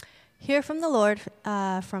hear from the Lord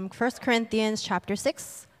from 1 Corinthians chapter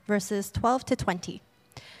 6, verses 12 to 20.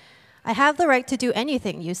 I have the right to do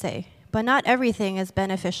anything, you say, but not everything is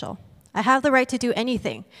beneficial. I have the right to do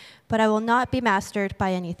anything, but I will not be mastered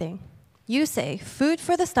by anything. You say, food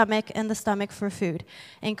for the stomach and the stomach for food,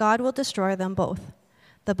 and God will destroy them both.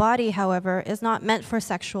 The body, however, is not meant for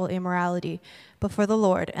sexual immorality, but for the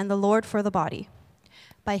Lord, and the Lord for the body.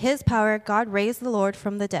 By his power, God raised the Lord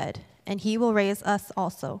from the dead, and he will raise us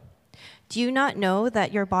also. Do you not know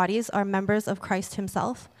that your bodies are members of Christ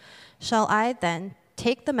himself? Shall I, then,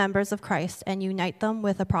 take the members of Christ and unite them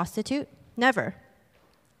with a prostitute? Never.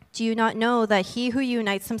 Do you not know that he who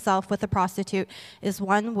unites himself with a prostitute is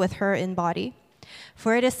one with her in body?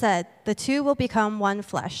 For it is said, the two will become one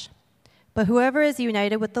flesh. But whoever is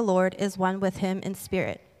united with the Lord is one with him in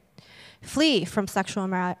spirit. Flee from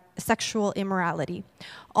sexual immorality.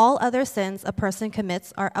 All other sins a person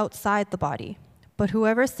commits are outside the body, but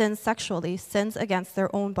whoever sins sexually sins against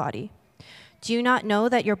their own body. Do you not know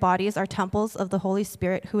that your bodies are temples of the Holy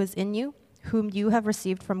Spirit who is in you, whom you have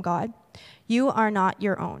received from God? You are not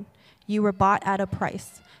your own. You were bought at a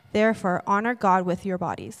price. Therefore, honor God with your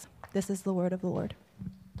bodies. This is the word of the Lord.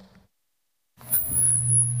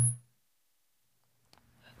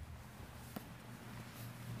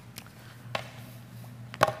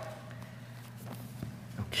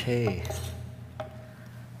 Okay.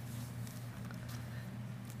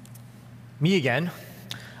 Me again,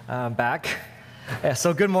 back.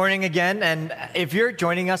 So good morning again, and if you're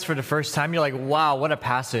joining us for the first time, you're like, wow, what a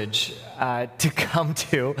passage to come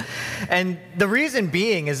to. And the reason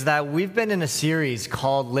being is that we've been in a series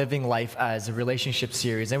called Living Life as a Relationship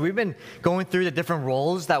Series, and we've been going through the different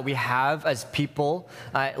roles that we have as people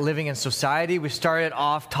living in society. We started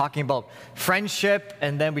off talking about friendship,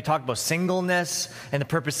 and then we talked about singleness and the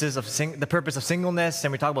purpose of singleness,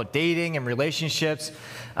 and we talked about dating and relationships.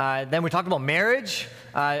 Then we talked about marriage.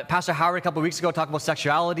 Pastor Howard a couple of weeks ago talked about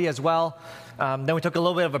sexuality as well. Then we took a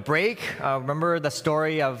little bit of a break. Remember the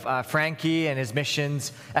story of Frankie and his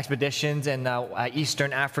missions expeditions in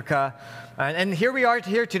Eastern Africa. And here we are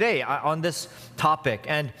here today on this topic.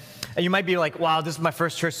 And you might be like, wow, this is my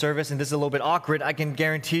first church service and this is a little bit awkward. I can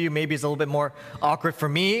guarantee you maybe it's a little bit more awkward for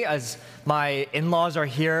me as my in-laws are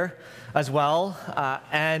here as well.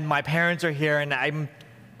 And my parents are here, and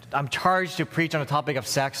I'm charged to preach on the topic of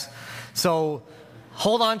sex. So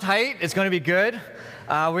hold on tight. It's going to be good.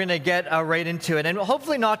 We're going to get right into it. And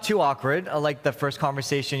hopefully not too awkward, like the first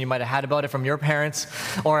conversation you might have had about it from your parents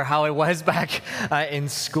or how it was back in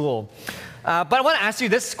school. But I want to ask you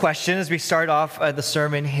this question as we start off the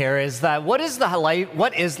sermon here, is that what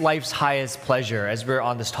is life's highest pleasure, as we're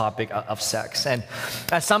on this topic of sex? And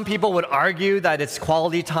some people would argue that it's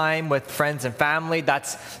quality time with friends and family.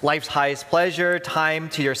 That's life's highest pleasure. Time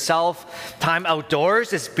to yourself, time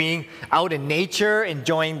outdoors is being out in nature,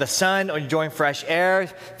 enjoying the sun or enjoying fresh air,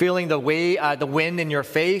 feeling the wind in your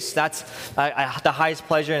face. That's the highest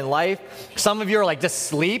pleasure in life. Some of you are like, just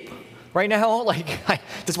sleep right now, like I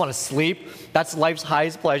just want to sleep. That's life's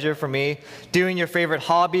highest pleasure for me. Doing your favorite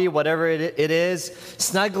hobby, whatever it is.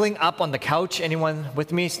 Snuggling up on the couch. Anyone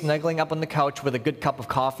with me? Snuggling up on the couch with a good cup of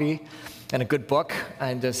coffee and a good book,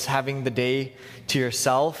 and just having the day to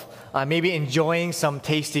yourself. Maybe enjoying some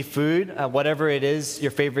tasty food, whatever it is,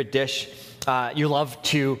 your favorite dish you love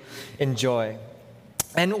to enjoy.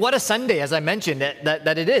 And what a Sunday, as I mentioned,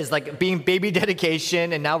 that it is, like being baby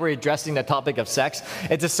dedication, and now we're addressing the topic of sex.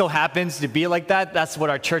 It just so happens to be like that. That's what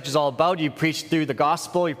our church is all about. You preach through the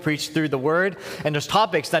gospel, you preach through the word, and there's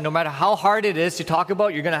topics that no matter how hard it is to talk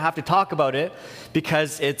about, you're going to have to talk about it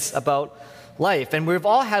because it's about life. And we've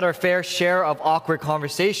all had our fair share of awkward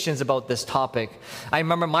conversations about this topic. I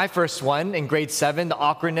remember my first one in grade 7, the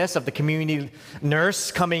awkwardness of the community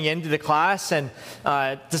nurse coming into the class and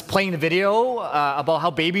just playing the video about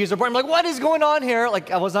how babies are born. I'm like, what is going on here?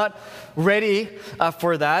 Like, I was not ready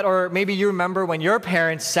for that. Or maybe you remember when your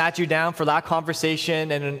parents sat you down for that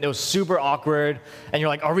conversation and it was super awkward and you're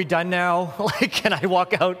like, are we done now? Like, can I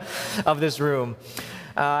walk out of this room?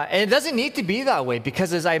 And it doesn't need to be that way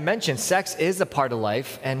because, as I mentioned, sex is a part of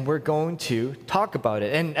life, and we're going to talk about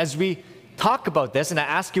it. And as we talk about this, and I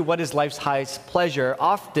ask you what is life's highest pleasure,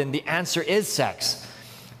 often the answer is sex.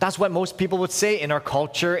 That's what most people would say in our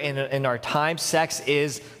culture, in our time. Sex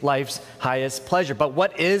is life's highest pleasure. But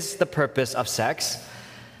what is the purpose of sex?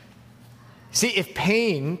 See, if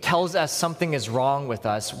pain tells us something is wrong with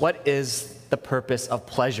us, what is the purpose of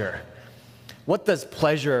pleasure? What does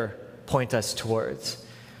pleasure point us towards?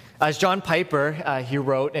 As John Piper, he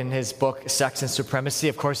wrote in his book, Sex and Supremacy,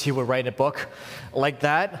 of course, he would write a book like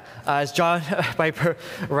that. As John Piper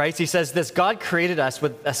writes, he says this: God created us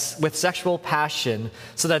with sexual passion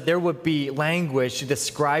so that there would be language to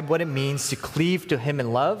describe what it means to cleave to Him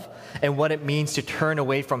in love and what it means to turn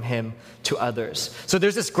away from Him to others. So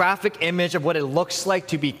there's this graphic image of what it looks like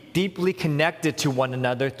to be deeply connected to one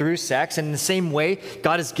another through sex. And in the same way,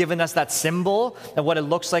 God has given us that symbol of what it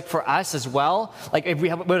looks like for us as well. Like if we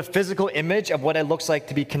have a physical image of what it looks like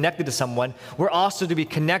to be connected to someone, we're also to be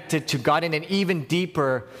connected to God in an even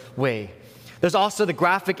deeper way. There's also the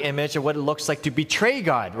graphic image of what it looks like to betray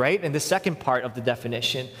God, right? In the second part of the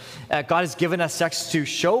definition. God has given us sex to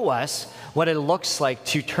show us what it looks like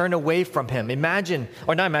to turn away from Him.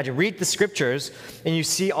 Read the scriptures and you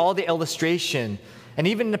see all the illustration. And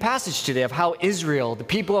even in the passage today of how Israel, the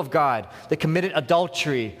people of God, they committed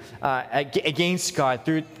adultery against God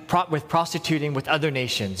with prostituting with other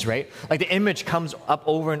nations, right? Like the image comes up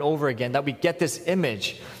over and over again, that we get this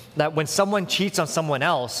image that when someone cheats on someone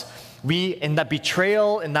else, we, in that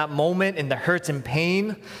betrayal, in that moment, in the hurts and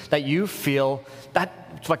pain that you feel,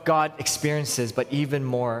 that's what God experiences, but even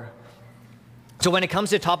more. So when it comes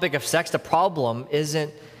to the topic of sex, the problem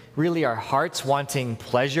isn't really our hearts wanting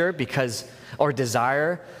pleasure or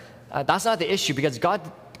desire. That's not the issue, because God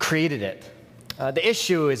created it. The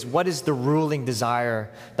issue is, what is the ruling desire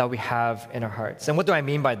that we have in our hearts? And what do I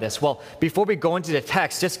mean by this? Well, before we go into the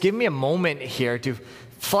text, just give me a moment here to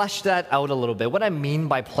flesh that out a little bit. What I mean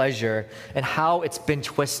by pleasure and how it's been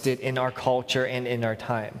twisted in our culture and in our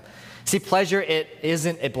time. See, pleasure, it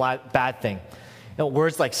isn't a bad thing.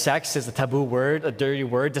 Words like sex is a taboo word, a dirty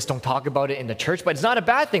word. Just don't talk about it in the church. But it's not a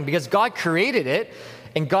bad thing, because God created it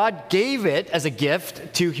and God gave it as a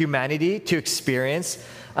gift to humanity to experience.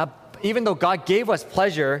 Even though God gave us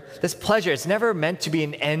pleasure, this pleasure is never meant to be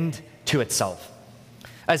an end to itself.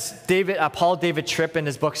 As Paul David Tripp in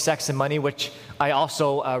his book Sex and Money, which I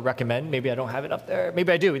also recommend, maybe I don't have it up there,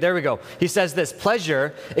 maybe I do, there we go. He says this: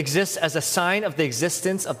 pleasure exists as a sign of the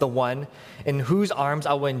existence of the one in whose arms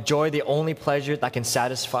I will enjoy the only pleasure that can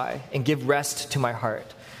satisfy and give rest to my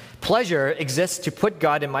heart. Pleasure exists to put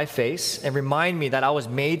God in my face and remind me that I was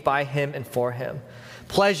made by Him and for Him.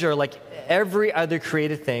 Pleasure, like every other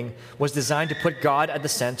created thing, was designed to put God at the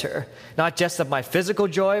center, not just of my physical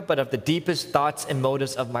joy, but of the deepest thoughts and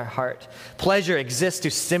motives of my heart. Pleasure exists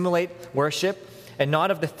to stimulate worship, and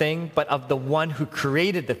not of the thing, but of the one who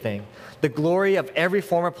created the thing. The glory of every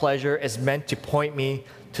form of pleasure is meant to point me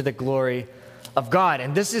to the glory of God.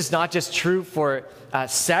 And this is not just true for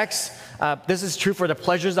sex. This is true for the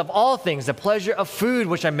pleasures of all things. The pleasure of food,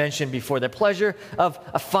 which I mentioned before. The pleasure of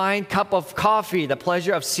a fine cup of coffee. The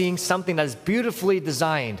pleasure of seeing something that is beautifully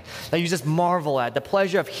designed, that you just marvel at. The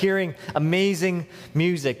pleasure of hearing amazing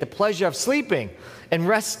music. The pleasure of sleeping and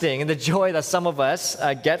resting, and the joy that some of us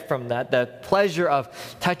get from that. The pleasure of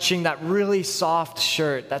touching that really soft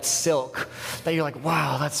shirt, that silk, that you're like,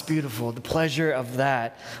 wow, that's beautiful. The pleasure of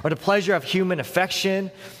that. Or the pleasure of human affection,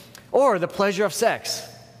 or the pleasure of sex.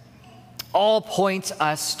 All point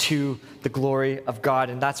us to the glory of God,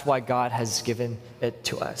 and that's why God has given it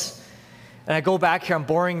to us. And I go back here, I'm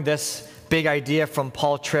borrowing this big idea from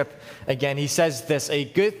Paul Tripp again. He says this: a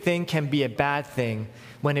good thing can be a bad thing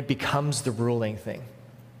when it becomes the ruling thing.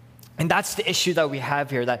 And that's the issue that we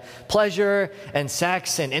have here, that pleasure and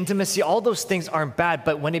sex and intimacy, all those things aren't bad,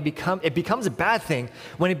 but when it becomes a bad thing,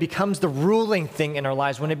 when it becomes the ruling thing in our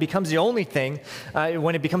lives, when it becomes the only thing,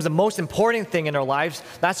 when it becomes the most important thing in our lives,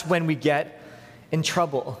 that's when we get in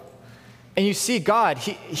trouble. And you see, God,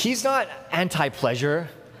 He's not anti-pleasure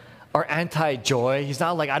or anti-joy. He's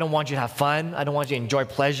not like, I don't want you to have fun, I don't want you to enjoy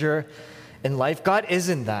pleasure in life. God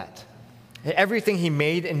isn't that. Everything He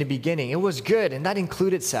made in the beginning, it was good, and that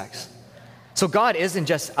included sex. So God isn't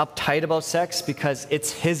just uptight about sex because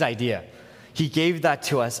it's His idea. He gave that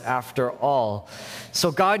to us after all.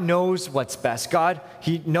 So God knows what's best.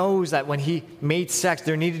 He knows that when He made sex,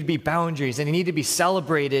 there needed to be boundaries, and it needed to be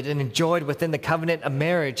celebrated and enjoyed within the covenant of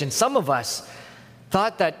marriage. And some of us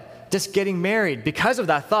thought that just getting married, because of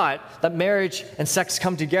that thought, that marriage and sex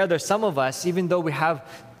come together, some of us, even though we have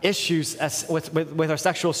issues with our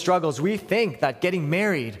sexual struggles, we think that getting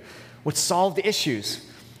married would solve the issues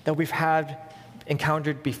that we've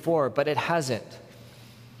encountered before, but it hasn't.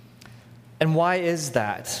 And why is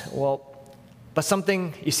that? Well, but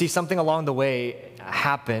something along the way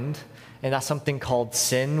happened, and that's something called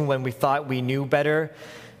sin. When we thought we knew better,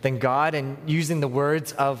 than God. And using the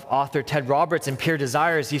words of author Ted Roberts in Pure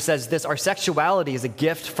Desires, he says this: our sexuality is a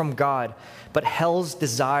gift from God, but hell's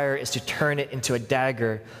desire is to turn it into a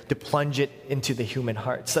dagger, to plunge it into the human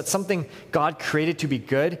heart. So that's something God created to be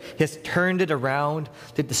good. He has turned it around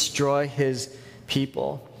to destroy his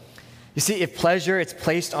people. You see, if pleasure is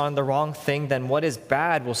placed on the wrong thing, then what is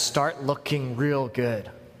bad will start looking real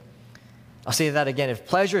good. I'll say that again. If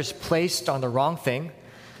pleasure is placed on the wrong thing,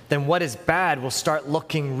 then what is bad will start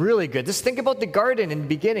looking really good. Just think about the garden in the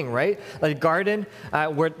beginning, right? Like a garden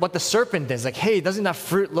where what the serpent is. Like, hey, doesn't that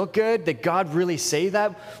fruit look good? Did God really say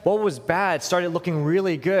that? What was bad started looking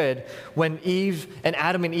really good when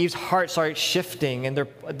Adam and Eve's heart started shifting, and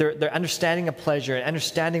their understanding of pleasure and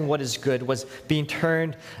understanding what is good was being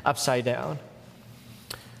turned upside down.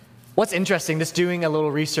 What's interesting, just doing a little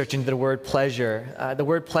research into the word pleasure. The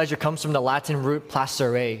word pleasure comes from the Latin root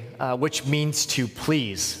placere, which means to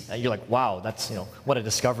please. You're like, wow, that's, what a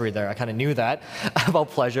discovery there. I kind of knew that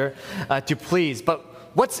about pleasure, to please. But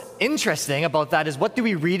what's interesting about that is, what do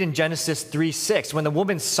we read in Genesis 3:6? When the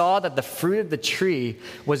woman saw that the fruit of the tree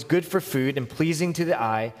was good for food and pleasing to the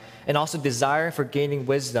eye, and also desire for gaining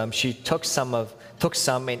wisdom, she took some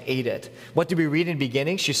and ate it. What did we read in the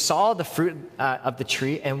beginning? She saw the fruit of the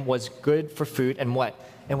tree and was good for food, and what?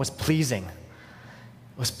 And was pleasing.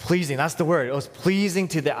 It was pleasing. That's the word. It was pleasing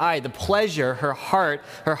to the eye. The pleasure, her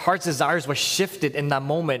heart's desires were shifted in that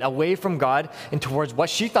moment away from God and towards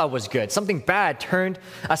what she thought was good. Something bad turned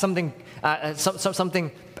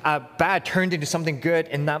bad turned into something good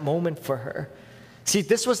in that moment for her. See,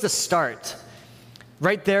 this was the start.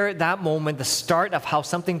 Right there at that moment, the start of how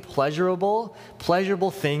something pleasurable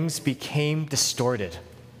things became distorted.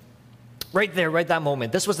 Right there, right that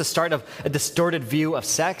moment. This was the start of a distorted view of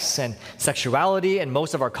sex and sexuality and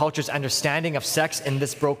most of our culture's understanding of sex in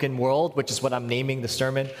this broken world, which is what I'm naming the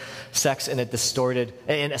sermon, Sex in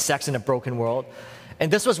a Broken World.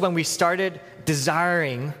 And this was when we started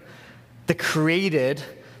desiring the created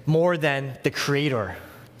more than the creator.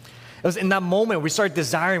 It was in that moment we started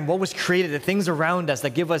desiring what was created, the things around us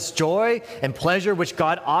that give us joy and pleasure, which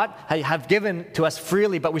God ought have given to us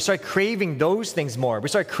freely, but we started craving those things more. We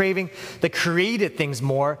started craving the created things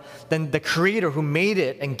more than the Creator who made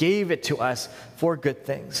it and gave it to us for good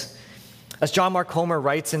things. As John Mark Comer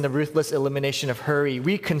writes in The Ruthless Elimination of Hurry,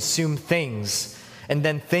 we consume things, and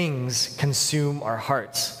then things consume our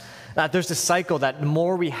hearts. There's this cycle that the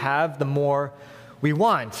more we have, the more we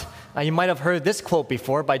want. You might have heard this quote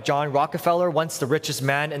before by John Rockefeller, once the richest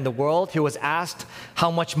man in the world. He was asked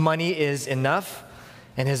how much money is enough,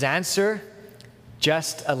 and his answer,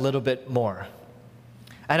 just a little bit more.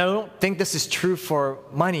 And I don't think this is true for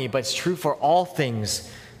money, but it's true for all things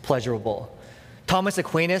pleasurable. Thomas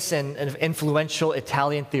Aquinas, an influential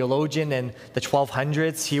Italian theologian in the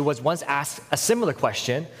 1200s, he was once asked a similar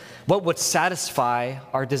question: what would satisfy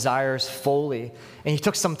our desires fully? And he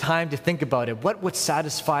took some time to think about it. What would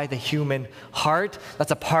satisfy the human heart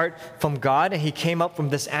that's apart from God? And he came up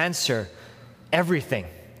with this answer: everything.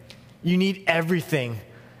 You need everything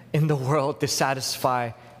in the world to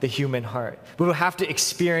satisfy the human heart. We will have to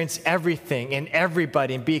experience everything and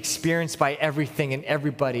everybody and be experienced by everything and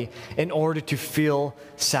everybody in order to feel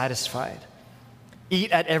satisfied.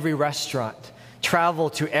 Eat at every restaurant. Travel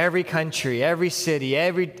to every country, every city,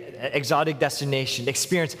 every exotic destination.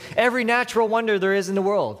 Experience every natural wonder there is in the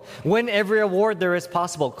world. Win every award there is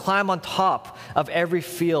possible. Climb on top of every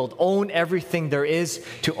field. Own everything there is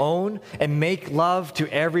to own. And make love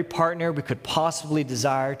to every partner we could possibly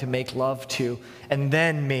desire to make love to. And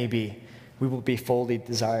then maybe we will be fully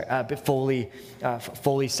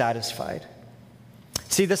satisfied.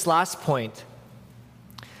 See, this last point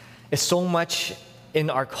is so much in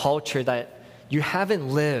our culture that you haven't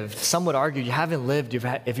lived. Some would argue you haven't lived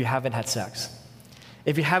if you haven't had sex.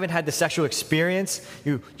 If you haven't had the sexual experience,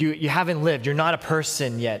 you haven't lived. You're not a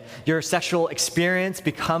person yet. Your sexual experience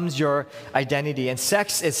becomes your identity. And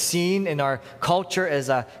sex is seen in our culture as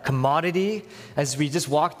a commodity. As we just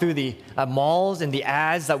walk through the malls and the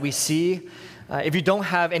ads that we see, if you don't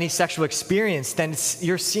have any sexual experience, then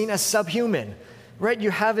you're seen as subhuman, right?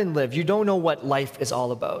 You haven't lived. You don't know what life is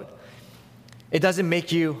all about. It doesn't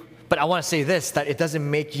make you... But I want to say this, that it doesn't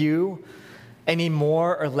make you any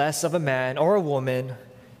more or less of a man or a woman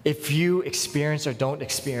if you experience or don't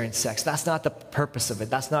experience sex. That's not the purpose of it.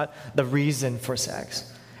 That's not the reason for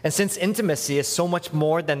sex. And since intimacy is so much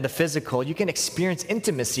more than the physical, you can experience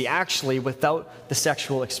intimacy actually without the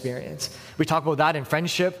sexual experience. We talk about that in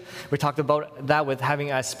friendship. We talked about that with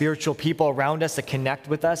having spiritual people around us that connect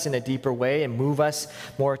with us in a deeper way and move us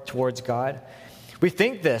more towards God. We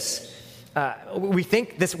think this. we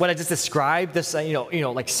think this, what I just described, this,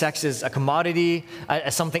 like sex is a commodity,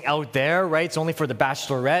 as something out there, right? It's only for the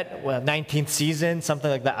Bachelorette, 19th season, something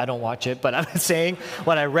like that. I don't watch it, but I'm saying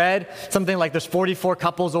what I read, something like there's 44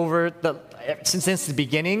 couples since the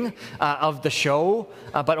beginning of the show,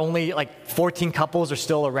 but only like 14 couples are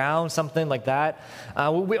still around, something like that.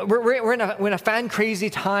 We're in a fan-crazy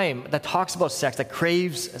time that talks about sex, that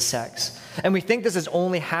craves sex. And we think this is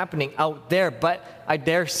only happening out there, but I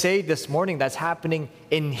dare say this morning that's happening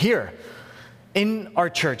in here, in our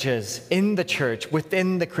churches, in the church,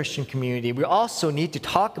 within the Christian community. We also need to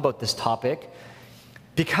talk about this topic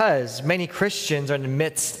because many Christians are in the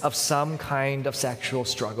midst of some kind of sexual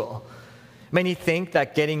struggle. Many think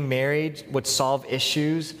that getting married would solve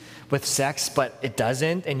issues with sex, but it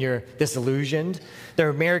doesn't, and you're disillusioned. There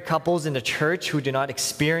are married couples in the church who do not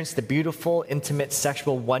experience the beautiful, intimate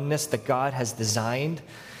sexual oneness that God has designed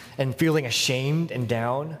and feeling ashamed and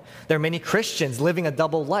down. There are many Christians living a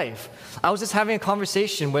double life. I was just having a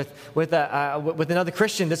conversation with another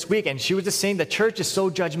Christian this week, and she was just saying the church is so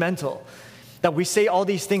judgmental. That we say all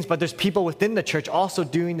these things, but there's people within the church also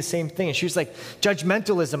doing the same thing. And she was like,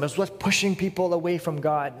 judgmentalism is what's pushing people away from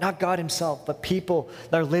God. Not God himself, but people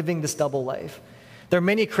that are living this double life. There are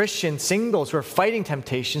many Christian singles who are fighting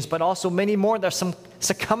temptations, but also many more that are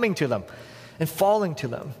succumbing to them and falling to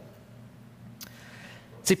them.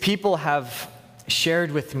 See, people have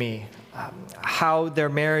shared with me how their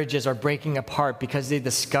marriages are breaking apart because they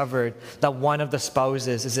discovered that one of the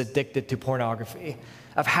spouses is addicted to pornography.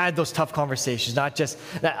 I've had those tough conversations, not just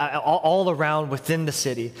all around within the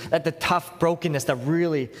city, that the tough brokenness that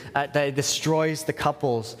really that destroys the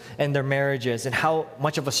couples and their marriages, and how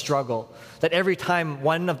much of a struggle that every time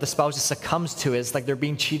one of the spouses succumbs to it, it's like they're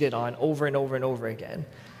being cheated on over and over and over again.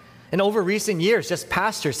 And over recent years, just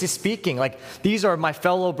pastors, just speaking, like these are my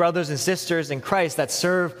fellow brothers and sisters in Christ that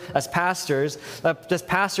serve as pastors, just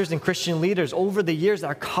pastors and Christian leaders over the years that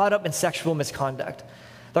are caught up in sexual misconduct.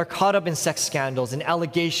 They're caught up in sex scandals and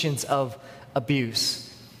allegations of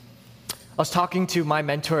abuse. I was talking to my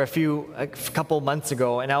mentor a couple months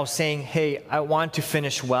ago, and I was saying, hey, I want to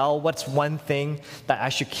finish well. What's one thing that I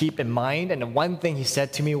should keep in mind? And the one thing he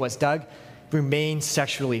said to me was, Doug, remain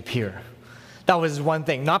sexually pure. That was one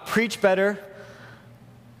thing. Not preach better,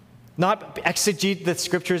 not exegete the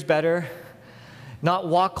scriptures better, not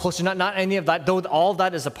walk closer, not any of that, though all of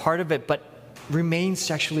that is a part of it, but remain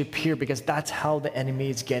sexually pure, because that's how the enemy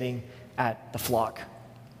is getting at the flock.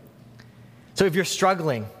 So if you're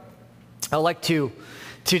struggling, I'd like to,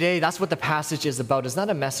 today, that's what the passage is about. It's not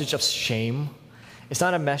a message of shame. It's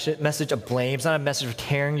not a message of blame. It's not a message of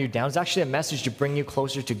tearing you down. It's actually a message to bring you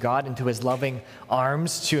closer to God, into his loving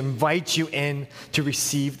arms, to invite you in to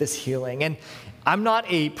receive this healing. And I'm not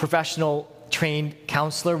a professional trained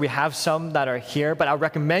counselor. We have some that are here, but I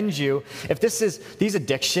recommend you, if these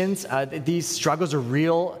addictions, these struggles are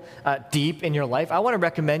real deep in your life, I want to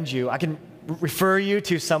recommend you, I can refer you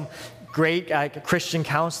to some great Christian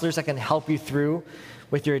counselors that can help you through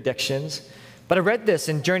with your addictions. But I read this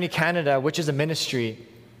in Journey Canada, which is a ministry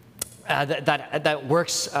that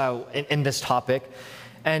works in this topic.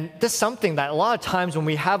 And this is something that a lot of times when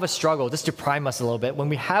we have a struggle, just to prime us a little bit, when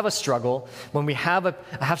we have a struggle, when we have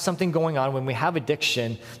something going on, when we have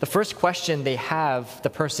addiction, the first question they have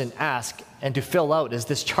the person ask and to fill out is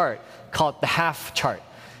this chart called the HALF chart,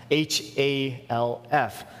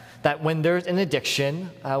 HALF. That when there's an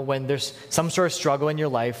addiction, when there's some sort of struggle in your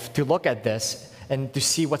life, to look at this and to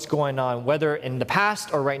see what's going on, whether in the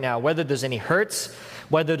past or right now, whether there's any hurts,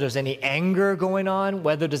 whether there's any anger going on,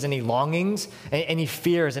 whether there's any longings, any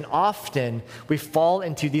fears. And often we fall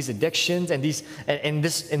into these addictions and in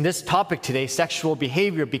this topic today, sexual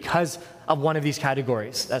behavior, because of one of these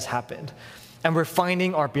categories that's happened. And we're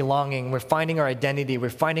finding our belonging, we're finding our identity, we're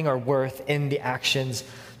finding our worth in the actions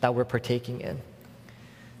that we're partaking in.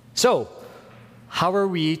 So, how are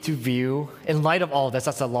we to view, in light of all of this,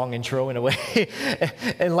 that's a long intro in a way,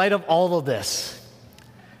 in light of all of this,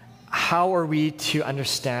 how are we to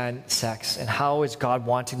understand sex, and how is God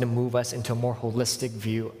wanting to move us into a more holistic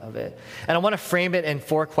view of it? And I want to frame it in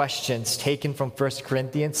 4 questions taken from 1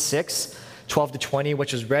 Corinthians 6, 12 to 20,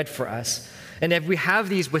 which was read for us. And if we have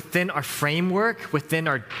these within our framework, within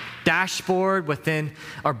our dashboard, within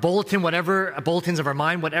our bulletin, whatever bulletins of our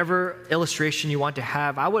mind, whatever illustration you want to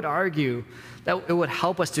have, I would argue that it would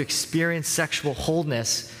help us to experience sexual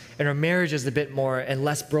wholeness in our marriages a bit more, and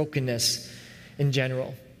less brokenness in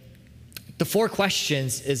general. The 4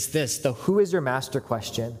 questions is this: the who is your master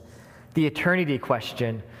question, the eternity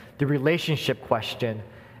question, the relationship question,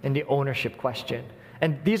 and the ownership question.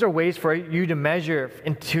 And these are ways for you to measure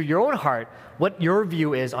into your own heart what your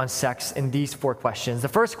view is on sex in these 4 questions. The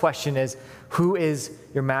first question is, who is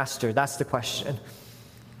your master? That's the question.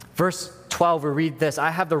 Verse 12, we read this: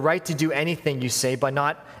 I have the right to do anything, you say, but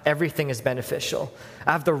not everything is beneficial.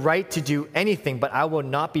 I have the right to do anything, but I will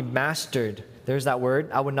not be mastered. There's that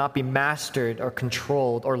word. I will not be mastered or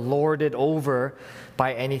controlled or lorded over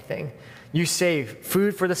by anything. You say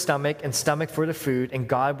food for the stomach and stomach for the food, and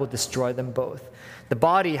God will destroy them both. The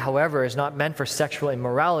body, however, is not meant for sexual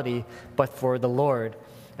immorality, but for the Lord,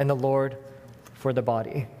 and the Lord for the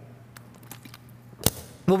body.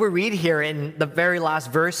 What we read here in the very last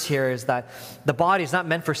verse here is that the body is not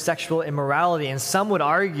meant for sexual immorality. And some would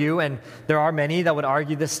argue, and there are many that would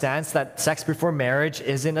argue this stance, that sex before marriage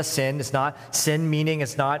isn't a sin. It's not sin, meaning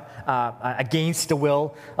it's not against the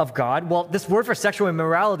will of God. Well, this word for sexual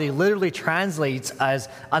immorality literally translates as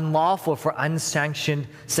unlawful for unsanctioned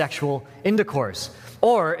sexual intercourse.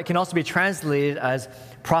 Or it can also be translated as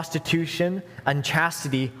prostitution,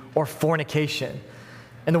 unchastity, or fornication.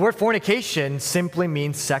 And the word fornication simply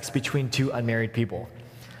means sex between 2 unmarried people.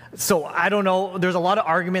 So I don't know, there's a lot of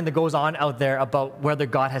argument that goes on out there about whether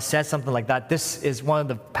God has said something like that. This is one of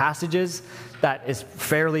the passages that is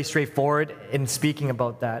fairly straightforward in speaking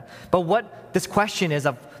about that. But what this question is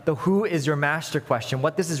of the who is your master question,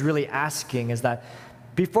 what this is really asking is that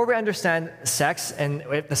before we understand sex and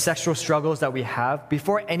the sexual struggles that we have,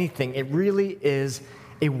 before anything, it really is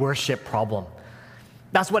a worship problem.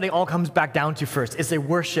 That's what it all comes back down to first. It's a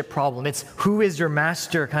worship problem. It's who is your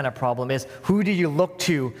master kind of problem. It's who do you look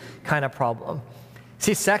to kind of problem.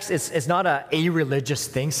 See, sex is not a religious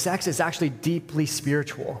thing. Sex is actually deeply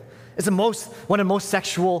spiritual. It's one of the most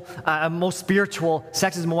sexual, most spiritual.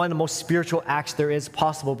 Sex is one of the most spiritual acts there is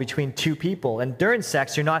possible between 2 people. And during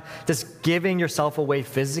sex, you're not just giving yourself away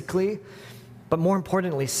physically, but more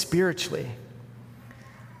importantly, spiritually.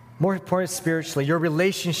 More important spiritually, your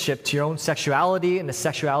relationship to your own sexuality and the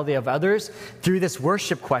sexuality of others through this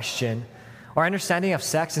worship question, our understanding of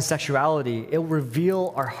sex and sexuality, it will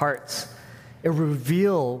reveal our hearts. It will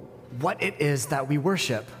reveal what it is that we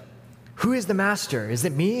worship. Who is the master? Is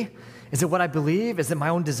it me? Is it what I believe? Is it my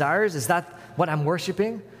own desires? Is that what I'm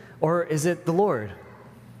worshiping? Or is it the Lord?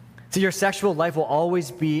 So your sexual life will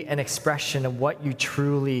always be an expression of what you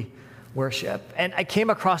truly worship. And I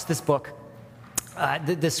came across this book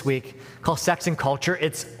this week called Sex and Culture.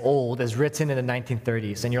 It's old. It's written in the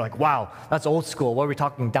 1930s. And you're like, wow, that's old school. What are we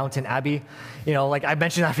talking, Downton Abbey? You know, like I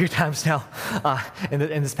mentioned that a few times now in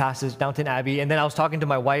this passage, Downton Abbey. And then I was talking to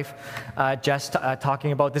my wife, Jess,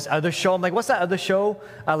 talking about this other show. I'm like, what's that other show?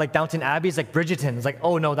 Like Downton Abbey? It's like Bridgerton. It's like,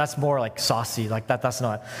 oh no, that's more like saucy. Like that's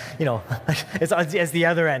not, you know, it's the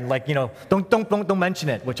other end. Like, you know, don't mention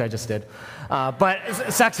it, which I just did. But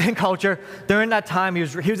Sex and Culture, during that time, he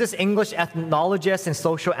was this English ethnologist and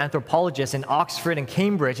social anthropologist in Oxford and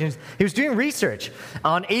Cambridge. And he was doing research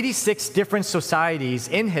on 86 different societies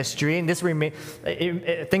in history. And this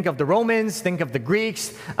think of the Romans, think of the Greeks,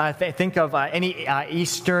 think of any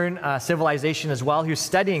Eastern civilization as well. He was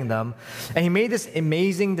studying them. And he made this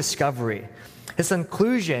amazing discovery. His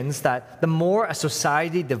conclusions that the more a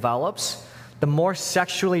society develops, the more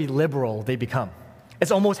sexually liberal they become. It's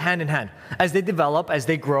almost hand in hand. As they develop, as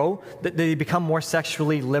they grow, they become more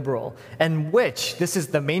sexually liberal. And this is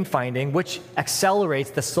the main finding, which accelerates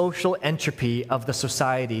the social entropy of the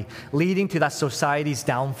society, leading to that society's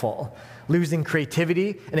downfall, losing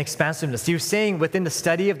creativity and expansiveness. He was saying within the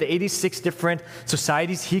study of the 86 different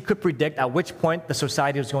societies, he could predict at which point the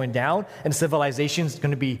society was going down and civilization is going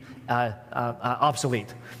to be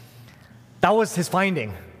obsolete. That was his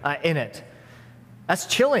finding in it. That's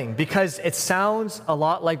chilling because it sounds a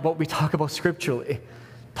lot like what we talk about scripturally,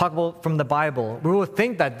 talk about from the Bible. We will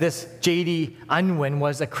think that this J.D. Unwin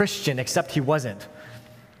was a Christian, except he wasn't.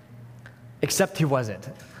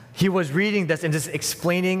 He was reading this and just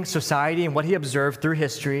explaining society and what he observed through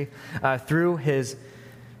history, through his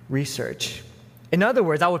research. In other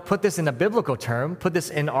words, I would put this in a biblical term, put this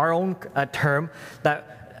in our own term,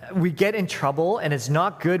 that we get in trouble and it's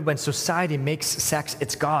not good when society makes sex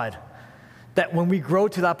its God. That when we grow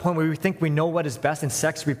to that point where we think we know what is best and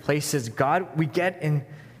sex replaces God, we get in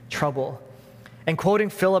trouble. And quoting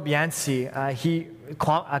Philip Yancey, he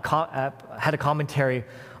had a commentary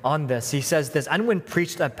on this. He says this: Unwin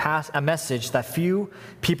preached a message that few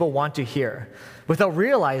people want to hear. Without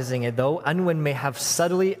realizing it, though, Unwin may have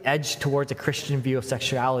subtly edged towards a Christian view of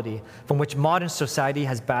sexuality, from which modern society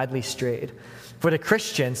has badly strayed. For the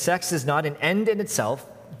Christian, sex is not an end in itself,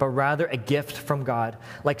 but rather a gift from God.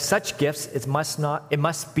 Like such gifts, it must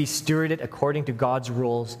be stewarded according to God's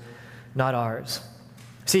rules, not ours.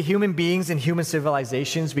 See, human beings and human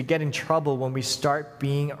civilizations, we get in trouble when we start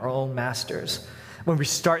being our own masters, when we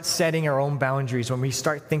start setting our own boundaries, when we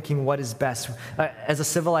start thinking what is best. As a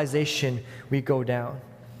civilization, we go down.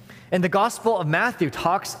 And the Gospel of Matthew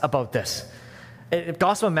talks about this. The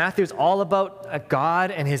Gospel of Matthew is all about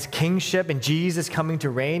God and his kingship and Jesus coming to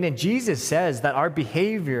reign. And Jesus says that our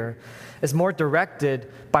behavior is more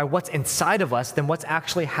directed by what's inside of us than what's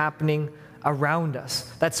actually happening around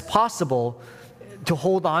us. That's possible to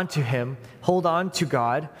hold on to him, hold on to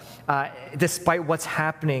God, despite what's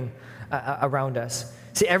happening around us.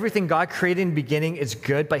 See, everything God created in the beginning is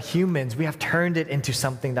good, but humans, we have turned it into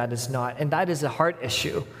something that is not. And that is a heart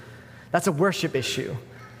issue. That's a worship issue.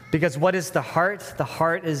 Because what is the heart? The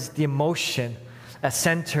heart is the emotion, a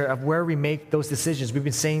center of where we make those decisions. We've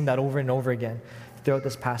been saying that over and over again throughout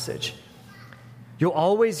this passage. You'll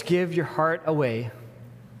always give your heart away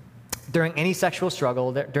during any sexual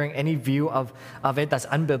struggle, during any view of it that's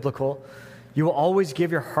unbiblical. You will always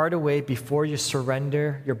give your heart away before you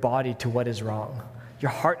surrender your body to what is wrong.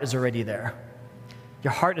 Your heart is already there.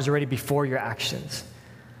 Your heart is already before your actions.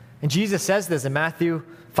 And Jesus says this in Matthew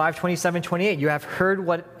 5:27-28. You have heard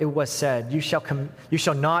what it was said, you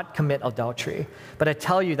shall not commit adultery. But I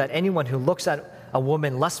tell you that anyone who looks at a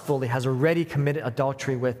woman lustfully has already committed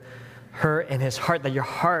adultery with her in his heart, that your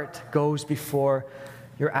heart goes before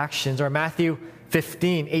your actions. Or Matthew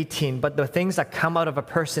 15:18, but the things that come out of a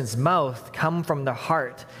person's mouth come from the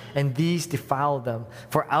heart, and these defile them.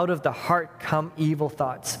 For out of the heart come evil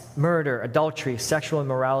thoughts, murder, adultery, sexual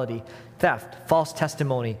immorality, theft, false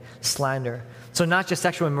testimony, slander. So not just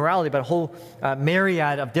sexual immorality, but a whole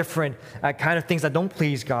myriad of different kind of things that don't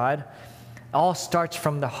please God. All starts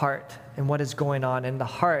from the heart and what is going on in the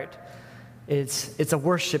heart. It's a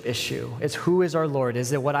worship issue. It's who is our Lord?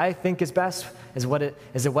 Is it what I think is best? Is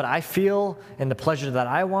it what I feel and the pleasure that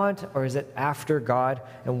I want? Or is it after God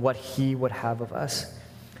and what he would have of us?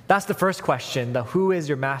 That's the first question, the who is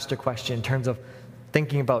your master question in terms of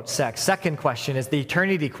thinking about sex. Second question is the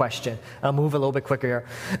eternity question. I'll move a little bit quicker here.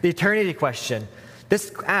 The eternity question.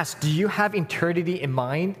 This asks, do you have eternity in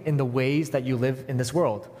mind in the ways that you live in this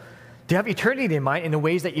world? Do you have eternity in mind in the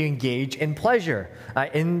ways that you engage in pleasure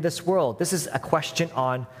in this world? This is a question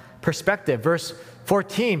on perspective. Verse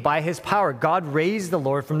 14, by his power, God raised the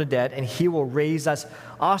Lord from the dead, and he will raise us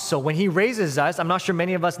also. When he raises us, I'm not sure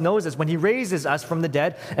many of us knows this, when he raises us from the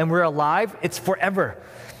dead and we're alive, it's forever.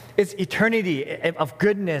 It's eternity of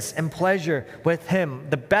goodness and pleasure with him.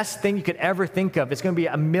 The best thing you could ever think of. It's going to be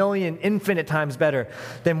a million, infinite times better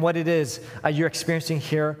than what it is you're experiencing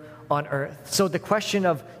here on earth. So the question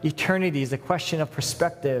of eternity is a question of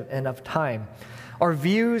perspective and of time. Our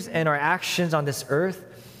views and our actions on this earth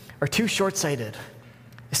are too short-sighted.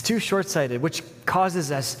 It's too short-sighted, which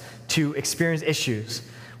causes us to experience issues.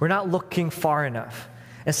 We're not looking far enough.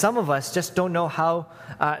 And some of us just don't know how,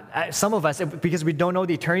 because we don't know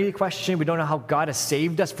the eternity question, we don't know how God has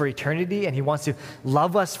saved us for eternity and he wants to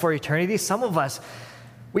love us for eternity. Some of us,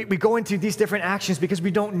 we go into these different actions because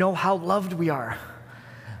we don't know how loved we are.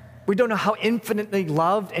 We don't know how infinitely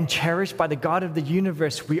loved and cherished by the God of the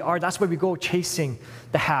universe we are. That's why we go chasing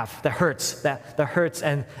the hurts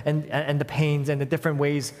and the pains and the different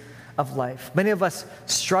ways of life. Many of us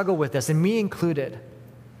struggle with this, and me included.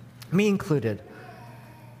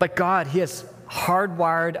 But God, he has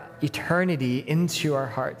hardwired eternity into our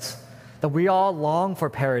hearts, that we all long for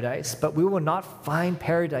paradise, but we will not find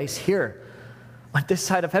paradise here on this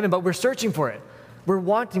side of heaven, but we're searching for it. We're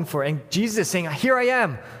wanting for it. And Jesus is saying, here I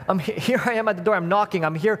am. Here I am at the door. I'm knocking.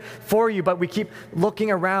 I'm here for you. But we keep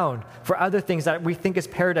looking around for other things that we think is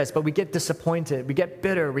paradise, but we get disappointed. We get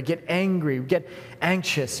bitter. We get angry. We get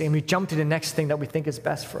anxious. And we jump to the next thing that we think is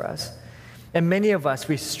best for us. And many of us,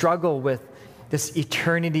 we struggle with this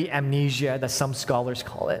eternity amnesia that some scholars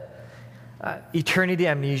call it. Eternity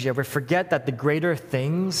amnesia. We forget that the greater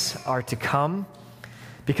things are to come.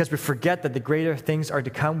 Because we forget that the greater things are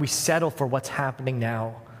to come, we settle for what's happening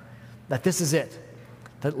now. That this is it.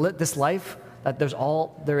 That this life, that there's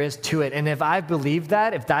all there is to it. And if I believe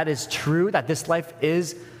that, if that is true, that this life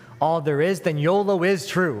is all there is, then YOLO is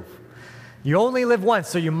true. You only live once,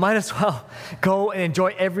 so you might as well go and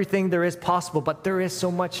enjoy everything there is possible. But there is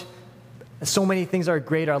so many things that are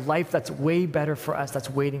great, our life that's way better for us, that's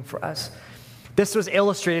waiting for us. This was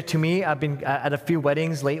illustrated to me. I've been at a few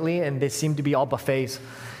weddings lately, and they seem to be all buffets.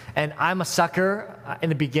 And I'm a sucker in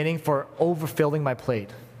the beginning for overfilling my plate.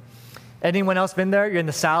 Anyone else been there? You're in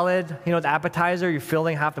the salad, the appetizer, you're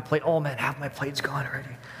filling half the plate. Oh man, half my plate's gone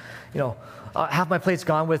already. Half my plate's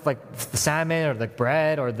gone with like the salmon or the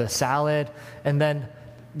bread or the salad. And then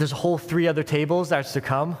there's a whole 3 other tables that's to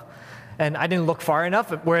come. And I didn't look far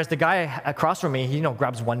enough, whereas the guy across from me, he,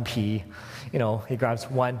 grabs one pea. He grabs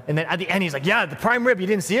one. And then at the end, he's like, yeah, the prime rib, you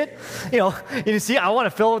didn't see it? You didn't see it? I want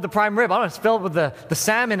to fill it with the prime rib. I want to fill it with the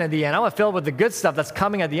salmon at the end. I want to fill it with the good stuff that's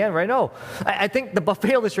coming at the end, right? No. I think the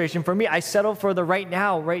buffet illustration for me, I settle for the right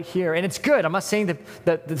now, right here. And it's good. I'm not saying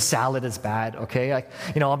that the salad is bad, okay?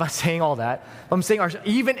 I'm not saying all that. I'm saying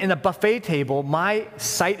even in a buffet table, my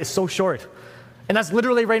sight is so short. And that's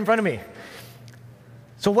literally right in front of me.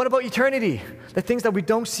 So what about eternity? The things that we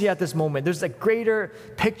don't see at this moment. There's a greater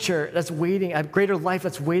picture that's waiting, a greater life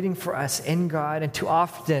that's waiting for us in God. And too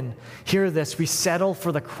often, hear this, we settle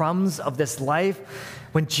for the crumbs of this life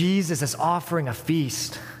when Jesus is offering a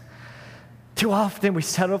feast. Too often, we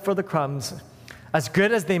settle for the crumbs, as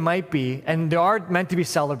good as they might be, and they are meant to be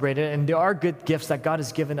celebrated, and there are good gifts that God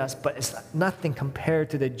has given us, but it's nothing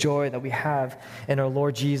compared to the joy that we have in our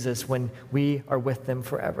Lord Jesus when we are with Him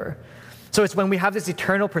forever. So it's when we have this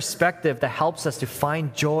eternal perspective that helps us to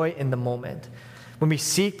find joy in the moment. When we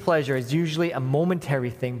seek pleasure, it's usually a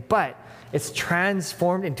momentary thing, but it's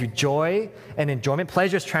transformed into joy and enjoyment.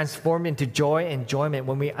 Pleasure is transformed into joy and enjoyment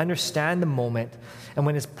when we understand the moment and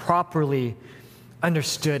when it's properly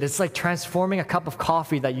understood. It's like transforming a cup of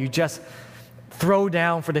coffee that you just throw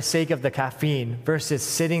down for the sake of the caffeine versus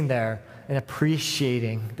sitting there and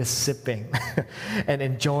appreciating the sipping and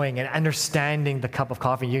enjoying and understanding the cup of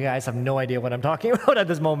coffee. You guys have no idea what I'm talking about at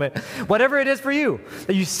this moment. Whatever it is for you,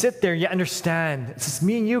 that you sit there, you understand. It's just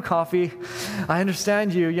me and you, coffee. I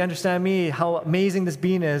understand you. You understand me, how amazing this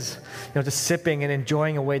bean is. Just sipping and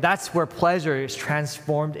enjoying away. That's where pleasure is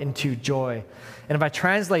transformed into joy. And if I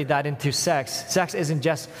translate that into sex isn't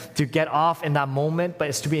just to get off in that moment, but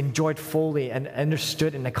it's to be enjoyed fully and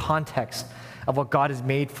understood in the context of what God has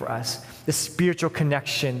made for us, the spiritual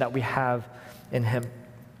connection that we have in Him.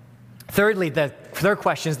 Thirdly, the third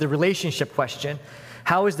question is the relationship question.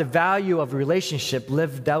 How is the value of relationship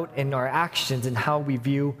lived out in our actions and how we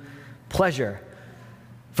view pleasure?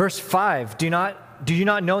 Verse 5, do you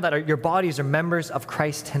not know that your bodies are members of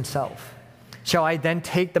Christ Himself? Shall I then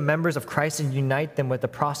take the members of Christ and unite them with a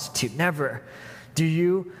prostitute? Never. Do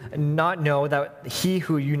you not know that he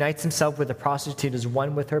who unites himself with a prostitute is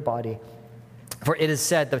one with her body? For it is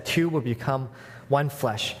said, the two will become one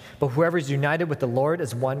flesh. But whoever is united with the Lord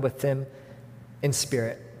is one with Him in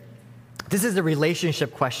spirit. This is a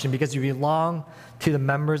relationship question because you belong to the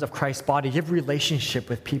members of Christ's body. You have a relationship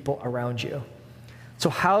with people around you. So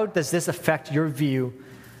how does this affect your view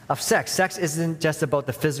of sex? Sex isn't just about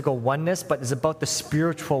the physical oneness, but it's about the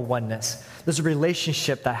spiritual oneness. There's a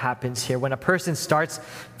relationship that happens here. When a person starts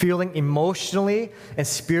feeling emotionally and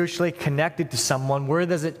spiritually connected to someone, where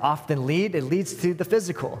does it often lead? It leads to the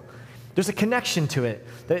physical. There's a connection to it.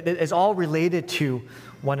 It's all related to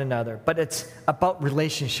one another, but it's about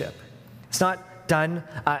relationship. It's not done.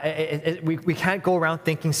 We can't go around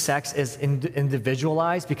thinking sex is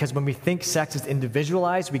individualized, because when we think sex is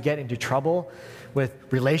individualized, we get into trouble with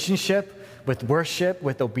relationship, with worship,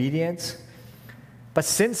 with obedience. But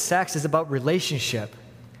since sex is about relationship,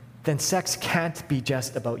 then sex can't be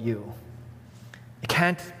just about you. It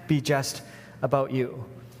can't be just about you.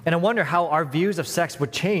 And I wonder how our views of sex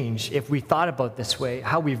would change if we thought about this way,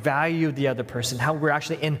 how we value the other person, how we're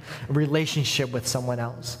actually in a relationship with someone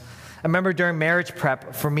else. I remember during marriage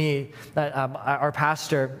prep for me, that our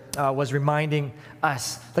pastor was reminding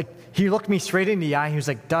us, he looked me straight in the eye, and he was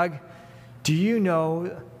like, Doug, do you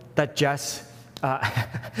know that Jess,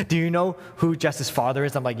 do you know who Jess's father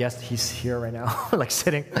is? I'm like, yes, he's here right now,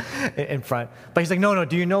 sitting in front. But he's like, no,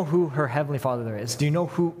 do you know who her heavenly father is? Do you know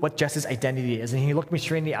what Jess's identity is? And he looked me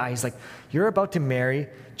straight in the eye. He's like, you're about to marry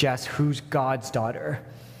Jess, who's God's daughter.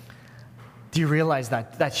 Do you realize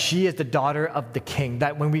that she is the daughter of the King?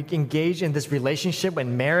 That when we engage in this relationship,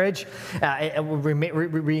 in marriage,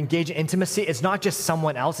 we engage in intimacy, it's not just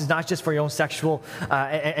someone else. It's not just for your own sexual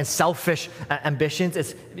and selfish ambitions.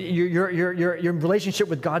 It's your relationship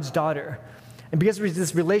with God's daughter. And because of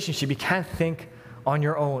this relationship, you can't think on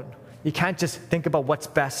your own. You can't just think about what's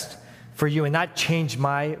best for you. And that changed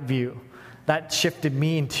my view. That shifted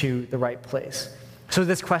me into the right place. So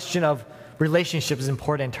this question of relationship is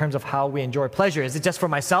important in terms of how we enjoy pleasure. Is it just for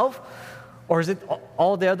myself, or is it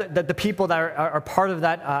all the people that are part of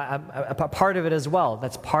that, a part of it as well?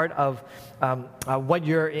 That's part of what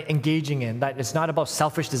you're engaging in. That it's not about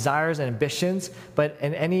selfish desires and ambitions, but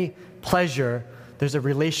in any pleasure, there's a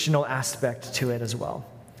relational aspect to it as well.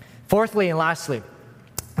 Fourthly and lastly,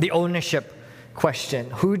 the ownership question.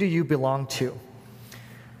 Who do you belong to?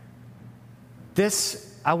 This,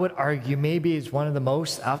 I would argue, maybe is one of the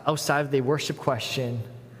most, outside of the worship question,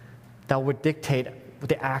 that would dictate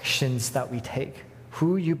the actions that we take.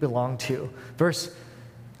 Who you belong to.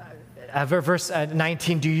 verse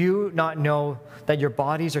 19, do you not know that your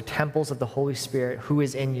bodies are temples of the Holy Spirit who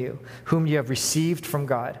is in you, whom you have received from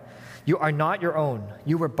God? You are not your own.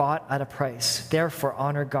 You were bought at a price. Therefore,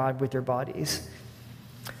 honor God with your bodies.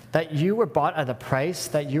 That you were bought at a price,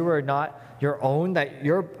 that you were not your own, that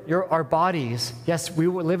our bodies, yes, we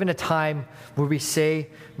live in a time where we say,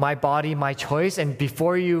 my body, my choice, and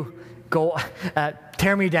before you go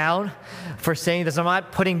tear me down for saying this, I'm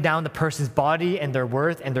not putting down the person's body and their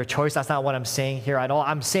worth and their choice. That's not what I'm saying here at all.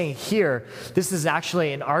 I'm saying here, this is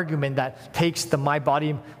actually an argument that takes the my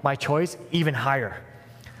body, my choice even higher.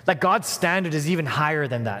 Like God's standard is even higher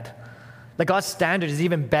than that. Like God's standard is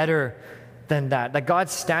even better than that. Like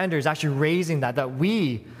God's standard is actually raising that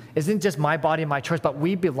we isn't just my body, my choice, but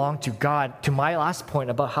we belong to God. To my last point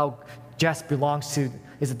about how Jess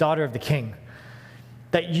is the daughter of the King.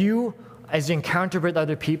 That you, as you encounter with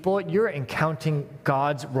other people, you're encountering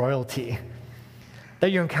God's royalty.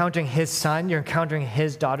 That you're encountering His son, you're encountering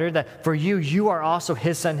His daughter. That for you, you are also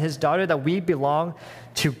His son, His daughter. That we belong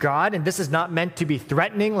to God. And this is not meant to be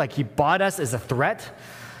threatening, like He bought us as a threat.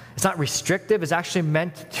 It's not restrictive. It's actually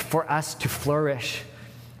meant for us to flourish,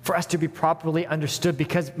 for us to be properly understood,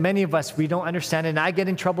 because many of us, we don't understand it. And I get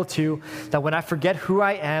in trouble too, that when I forget who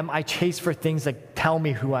I am, I chase for things that tell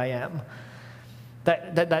me who I am,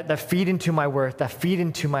 that feed into my worth, that feed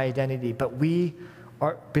into my identity. But we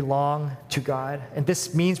belong to God. And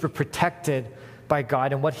this means we're protected by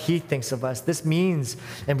God and what He thinks of us. This means,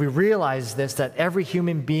 and we realize this, that every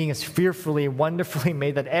human being is fearfully, wonderfully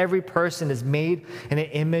made, that every person is made in an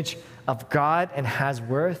image of God and has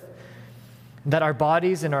worth. That our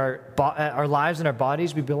bodies and our lives and our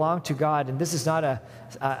bodies, we belong to God. And this is not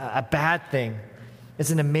a bad thing. It's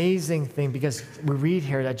an amazing thing, because we read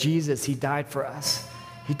here that Jesus, He died for us.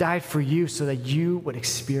 He died for you so that you would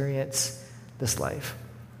experience this life.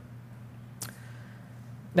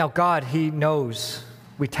 Now, God, He knows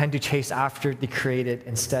we tend to chase after the created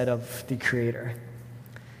instead of the Creator.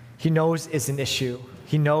 He knows it's an issue.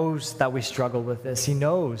 He knows that we struggle with this. He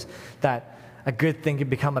knows that a good thing can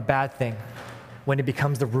become a bad thing when it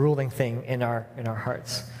becomes the ruling thing in our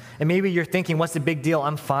hearts. And maybe you're thinking, what's the big deal?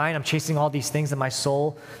 I'm fine. I'm chasing all these things and my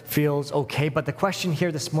soul feels okay. But the question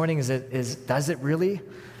here this morning is does it really?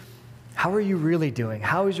 How are you really doing?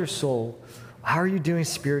 How is your soul? How are you doing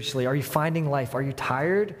spiritually? Are you finding life? Are you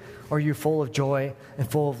tired? Or are you full of joy and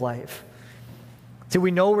full of life? So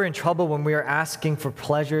we know we're in trouble when we are asking for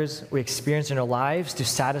pleasures we experience in our lives to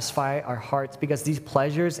satisfy our hearts, because these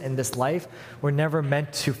pleasures in this life were never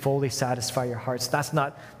meant to fully satisfy your hearts. That's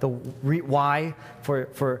not the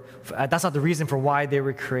that's not the reason for why they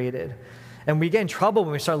were created. And we get in trouble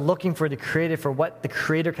when we start looking for the Creator, for what the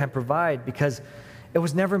Creator can provide, because it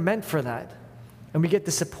was never meant for that. And we get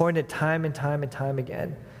disappointed time and time and time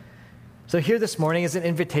again. So here this morning is an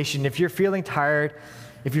invitation. If you're feeling tired,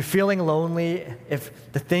 if you're feeling lonely,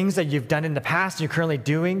 if the things that you've done in the past and you're currently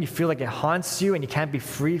doing, you feel like it haunts you and you can't be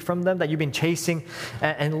free from them, that you've been chasing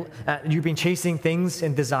you've been chasing things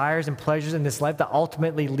and desires and pleasures in this life that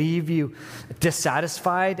ultimately leave you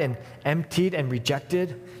dissatisfied and emptied and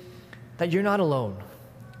rejected, that you're not alone.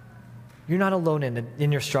 You're not alone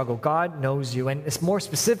in your struggle. God knows you, and it's more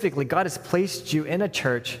specifically, God has placed you in a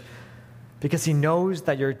church because He knows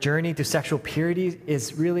that your journey to sexual purity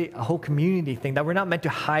is really a whole community thing, that we're not meant to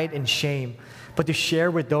hide in shame, but to share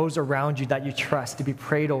with those around you that you trust, to be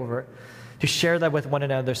prayed over, to share that with one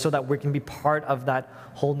another so that we can be part of that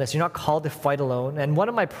wholeness. You're not called to fight alone. And one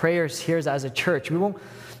of my prayers here is, as a church, we won't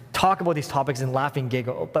talk about these topics and laugh and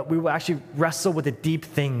giggle, but we will actually wrestle with the deep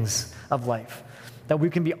things of life, that we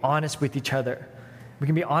can be honest with each other. We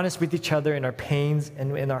can be honest with each other in our pains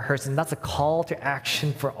and in our hurts. And that's a call to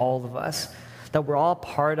action for all of us, that we're all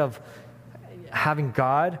part of having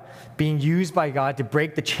God, being used by God to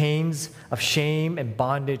break the chains of shame and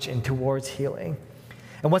bondage and towards healing.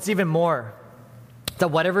 And what's even more, that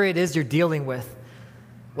whatever it is you're dealing with,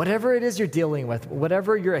 whatever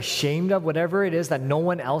you're ashamed of, whatever it is that no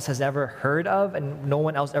one else has ever heard of and no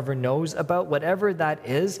one else ever knows about, whatever that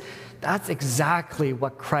is, that's exactly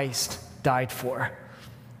what Christ died for.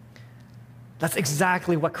 That's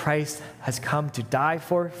exactly what Christ has come to die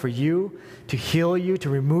for you, to heal you, to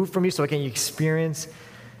remove from you, so again you experience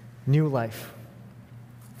new life.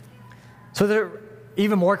 So there are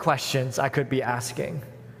even more questions I could be asking.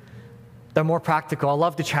 They're more practical. I'd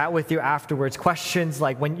love to chat with you afterwards. Questions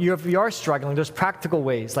like, if you are struggling, there's practical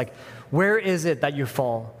ways. Like, where is it that you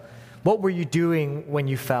fall? What were you doing when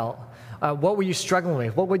you fell? What were you struggling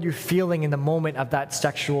with? What were you feeling in the moment of that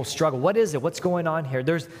sexual struggle? What is it? What's going on here?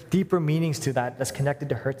 There's deeper meanings to that that's connected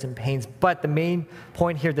to hurts and pains. But the main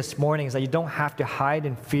point here this morning is that you don't have to hide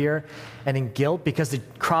in fear and in guilt, because the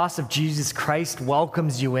cross of Jesus Christ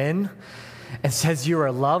welcomes you in and says you're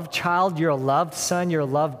a loved child, you're a loved son, you're a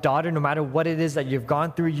loved daughter. No matter what it is that you've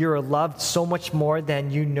gone through, you're loved so much more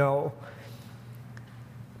than you know.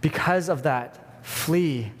 Because of that,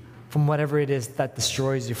 flee from whatever it is that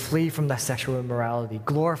destroys you. Flee from that sexual immorality.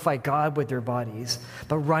 Glorify God with your bodies,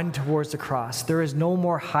 but run towards the cross. There is no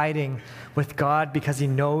more hiding with God, because He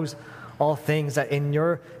knows all things. That in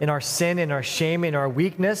our sin, in our shame, in our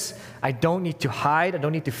weakness, I don't need to hide. I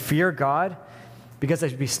don't need to fear God, because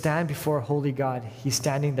as we stand before a holy God, He's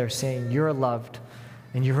standing there saying, you're loved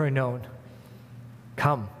and you are known.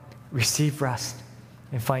 Come, receive rest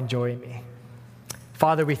and find joy in me.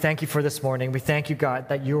 Father, we thank you for this morning. We thank you, God,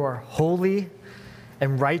 that you are holy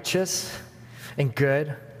and righteous and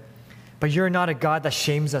good. But you're not a God that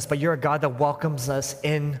shames us, but you're a God that welcomes us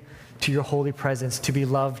in to your holy presence to be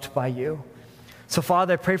loved by you. So,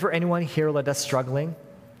 Father, I pray for anyone here that's struggling,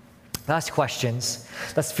 that's questions,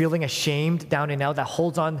 that's feeling ashamed down and out, that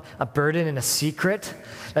holds on a burden and a secret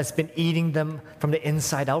that's been eating them from the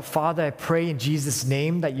inside out. Father, I pray in Jesus'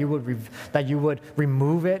 name that you would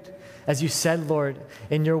remove it. As you said, Lord,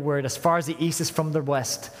 in your word, as far as the east is from the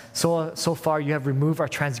west, so far you have removed our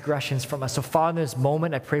transgressions from us. So, Father, in this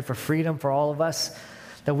moment, I pray for freedom for all of us,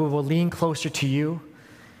 that we will lean closer to you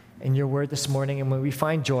in your word this morning, and when we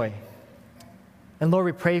find joy. And Lord,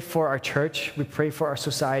 we pray for our church, we pray for our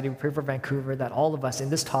society, we pray for Vancouver, that all of us in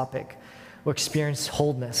this topic will experience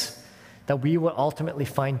wholeness, that we will ultimately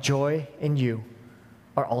find joy in you,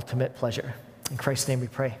 our ultimate pleasure. In Christ's name we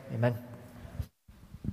pray, amen.